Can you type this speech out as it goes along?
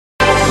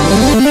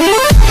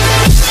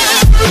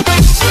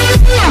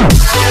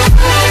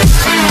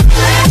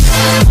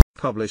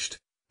published,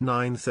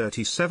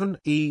 9:37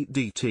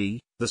 EDT,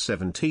 the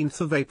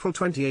 17th of April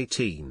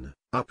 2018,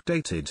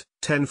 updated,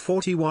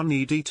 10:41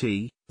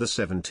 EDT, the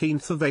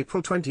 17th of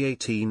April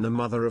 2018. A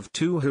mother of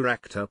two who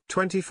racked up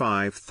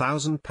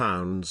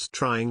 £25,000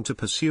 trying to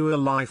pursue a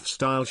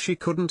lifestyle she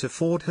couldn't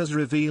afford has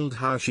revealed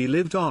how she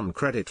lived on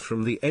credit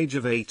from the age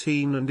of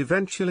 18 and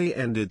eventually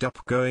ended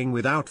up going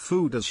without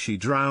food as she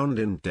drowned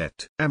in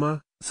debt.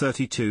 Emma,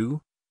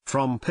 32,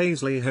 from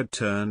Paisley had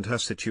turned her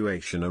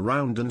situation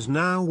around and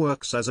now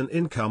works as an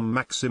income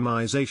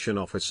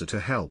maximization officer to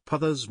help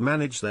others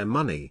manage their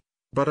money,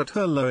 but at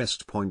her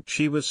lowest point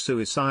she was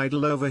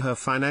suicidal over her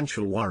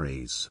financial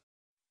worries.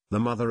 The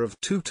mother of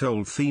two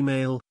told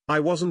Female,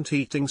 "I wasn't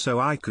eating so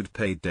I could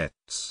pay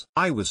debts.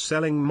 I was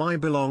selling my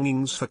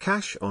belongings for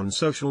cash on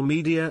social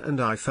media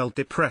and I felt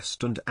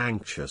depressed and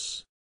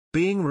anxious.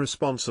 Being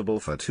responsible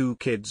for two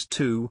kids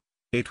too,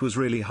 it was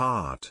really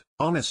hard.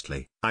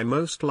 Honestly, I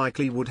most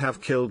likely would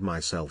have killed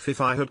myself if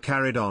I had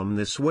carried on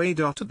this way."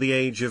 At the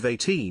age of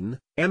 18,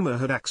 Emma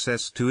had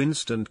access to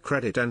instant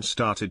credit and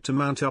started to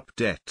mount up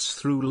debts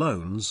through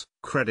loans,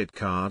 credit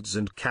cards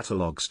and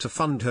catalogs to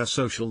fund her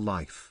social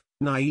life,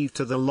 naive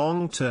to the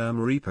long-term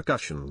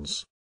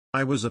repercussions.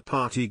 "I was a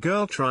party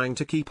girl trying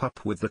to keep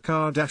up with the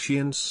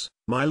Kardashians,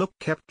 my look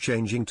kept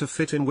changing to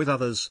fit in with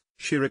others,"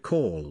 she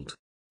recalled.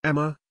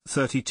 Emma,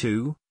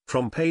 32,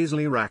 from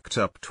Paisley racked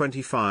up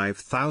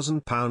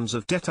 £25,000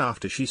 of debt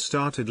after she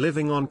started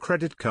living on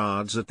credit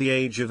cards at the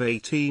age of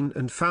 18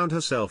 and found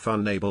herself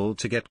unable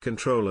to get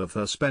control of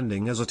her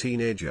spending as a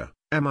teenager.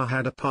 Emma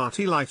had a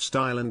party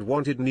lifestyle and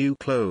wanted new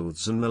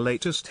clothes and the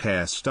latest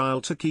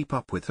hairstyle to keep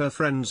up with her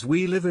friends.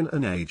 We live in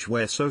an age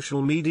where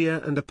social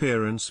media and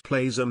appearance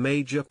plays a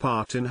major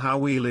part in how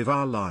we live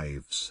our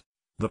lives.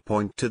 The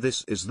point to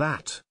this is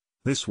that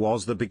this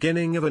was the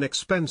beginning of an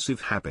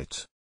expensive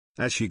habit.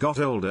 As she got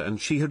older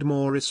and she had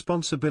more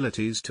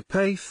responsibilities to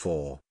pay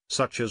for,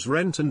 such as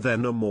rent and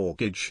then a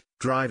mortgage,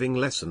 driving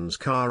lessons,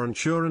 car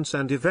insurance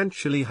and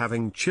eventually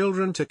having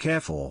children to care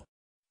for.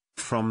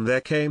 From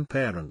there came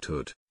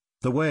parenthood.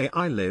 "The way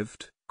I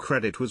lived,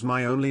 credit was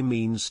my only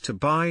means to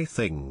buy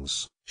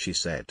things," she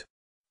said.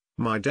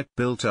 "My debt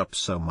built up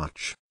so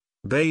much.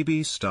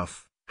 Baby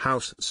stuff,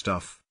 house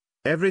stuff,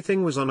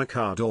 everything was on a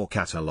card or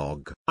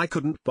catalog. I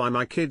couldn't buy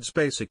my kids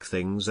basic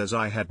things as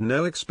I had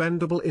no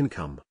expendable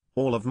income.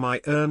 All of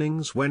my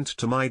earnings went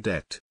to my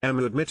debt."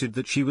 Emma admitted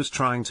that she was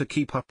trying to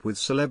keep up with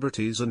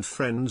celebrities and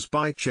friends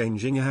by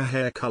changing her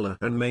hair color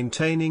and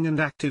maintaining an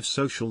active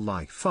social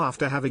life.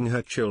 After having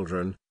her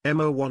children,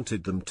 Emma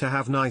wanted them to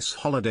have nice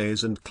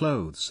holidays and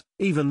clothes,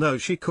 even though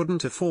she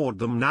couldn't afford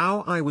them.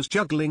 "Now I was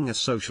juggling a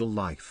social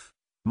life,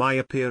 my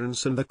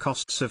appearance and the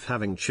costs of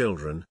having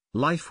children.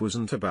 Life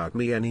wasn't about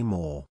me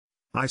anymore.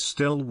 I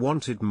still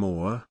wanted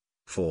more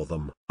for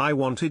them. I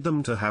wanted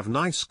them to have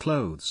nice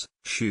clothes,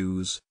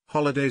 shoes,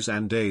 holidays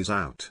and days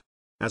out."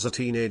 As a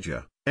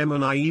teenager, Emma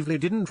naively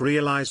didn't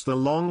realize the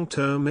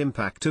long-term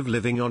impact of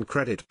living on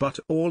credit, but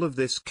all of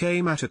this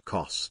came at a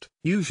cost,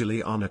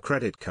 usually on a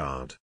credit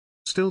card.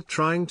 Still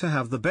trying to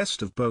have the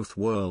best of both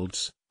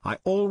worlds, "I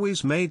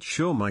always made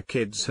sure my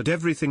kids had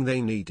everything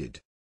they needed.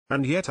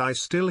 And yet I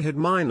still had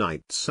my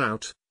nights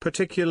out,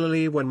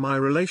 particularly when my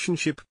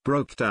relationship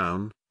broke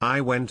down.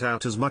 I went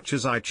out as much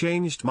as I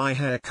changed my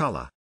hair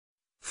color.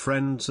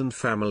 Friends and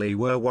family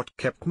were what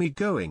kept me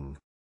going."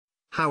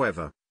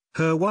 However,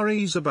 her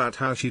worries about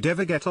how she'd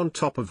ever get on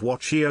top of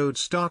what she owed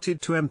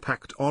started to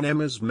impact on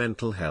Emma's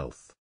mental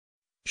health.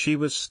 She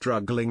was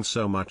struggling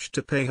so much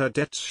to pay her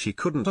debts she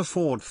couldn't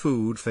afford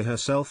food for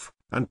herself,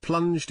 and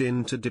plunged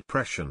into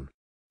depression.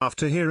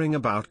 After hearing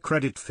about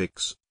Credit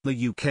Fix, the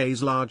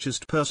UK's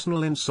largest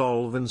personal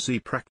insolvency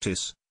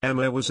practice,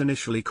 Emma was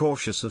initially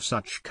cautious of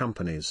such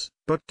companies,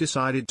 but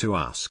decided to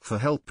ask for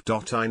help.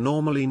 "I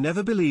normally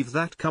never believe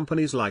that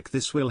companies like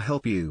this will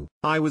help you.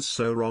 I was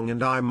so wrong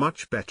and I'm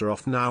much better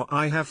off now.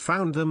 I have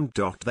found them.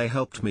 They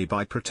helped me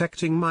by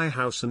protecting my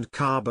house and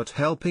car but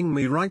helping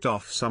me write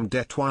off some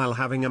debt while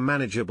having a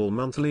manageable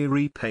monthly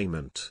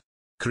repayment.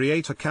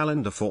 Create a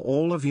calendar for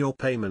all of your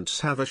payments.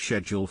 Have a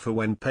schedule for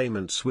when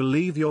payments will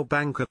leave your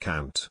bank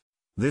account.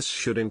 This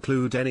should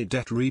include any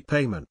debt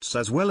repayments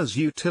as well as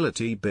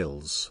utility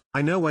bills.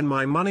 I know when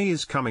my money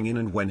is coming in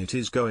and when it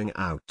is going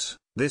out.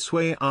 This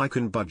way I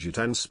can budget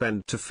and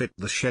spend to fit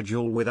the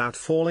schedule without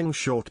falling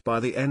short by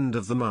the end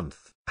of the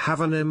month. Have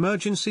an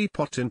emergency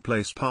pot in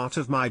place." Part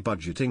of my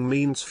budgeting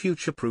means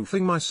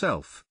future-proofing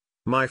myself,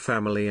 my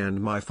family and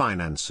my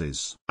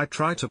finances. I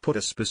try to put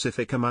a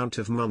specific amount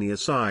of money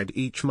aside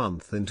each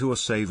month into a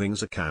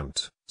savings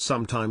account.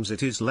 Sometimes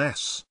it is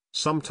less,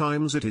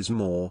 sometimes it is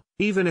more,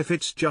 even if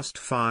it's just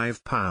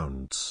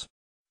 £5.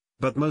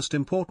 But most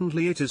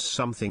importantly it is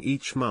something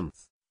each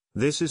month.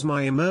 This is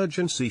my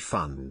emergency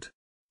fund.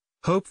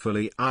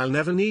 Hopefully I'll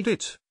never need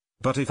it,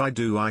 but if I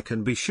do I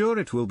can be sure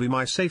it will be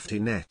my safety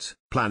net.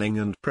 Planning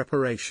and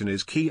preparation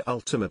is key.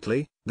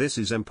 Ultimately, this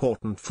is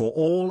important for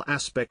all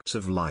aspects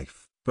of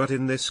life, but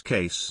in this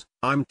case,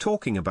 I'm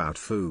talking about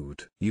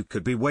food. You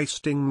could be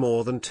wasting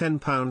more than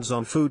 £10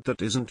 on food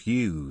that isn't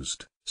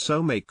used,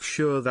 so make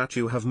sure that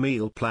you have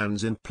meal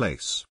plans in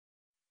place.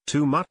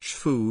 too much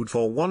food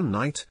for one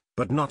night,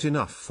 but not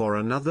enough for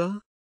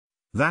another?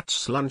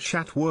 That's lunch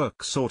at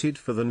work sorted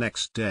for the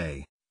next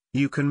day.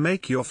 You can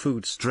make your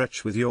food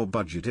stretch with your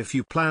budget if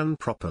you plan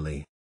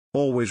properly.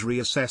 Always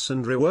reassess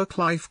and rework.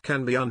 Life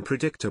can be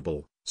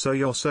unpredictable, so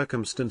your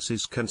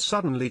circumstances can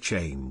suddenly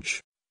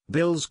change.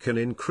 Bills can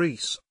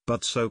increase,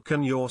 but so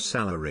can your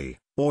salary,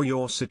 or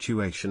your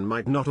situation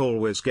might not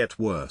always get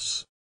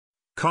worse.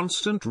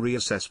 Constant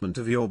reassessment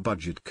of your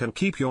budget can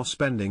keep your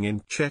spending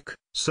in check,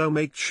 so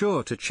make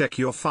sure to check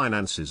your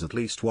finances at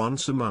least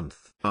once a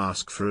month.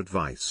 Ask for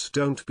advice.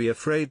 Don't be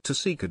afraid to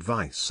seek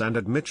advice and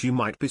admit you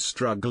might be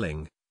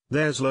struggling.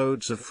 There's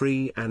loads of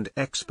free and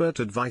expert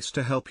advice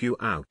to help you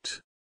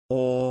out.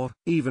 Or,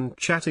 even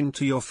chatting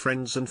to your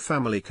friends and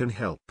family can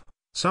help.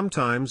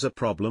 Sometimes a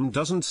problem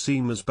doesn't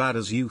seem as bad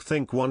as you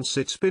think once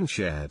it's been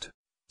shared.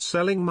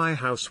 Selling my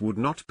house would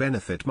not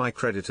benefit my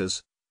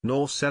creditors,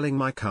 nor selling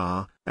my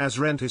car, as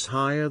rent is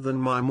higher than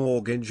my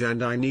mortgage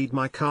and I need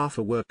my car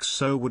for work,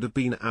 so would have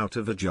been out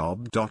of a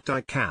job.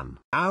 I can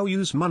now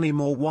use money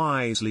more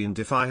wisely, and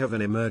if I have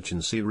an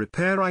emergency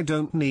repair I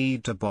don't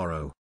need to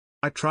borrow.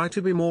 I try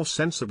to be more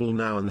sensible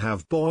now and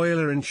have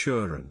boiler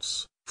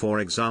insurance, for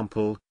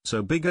example,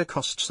 so bigger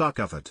costs are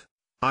covered.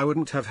 I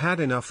wouldn't have had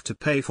enough to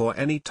pay for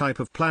any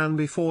type of plan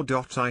before.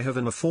 I have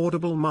an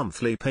affordable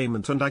monthly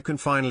payment and I can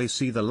finally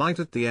see the light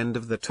at the end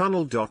of the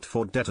tunnel.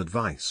 For debt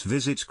advice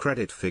visit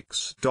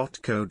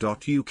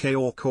creditfix.co.uk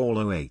or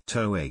call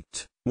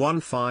 0808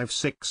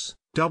 156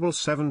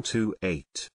 7728.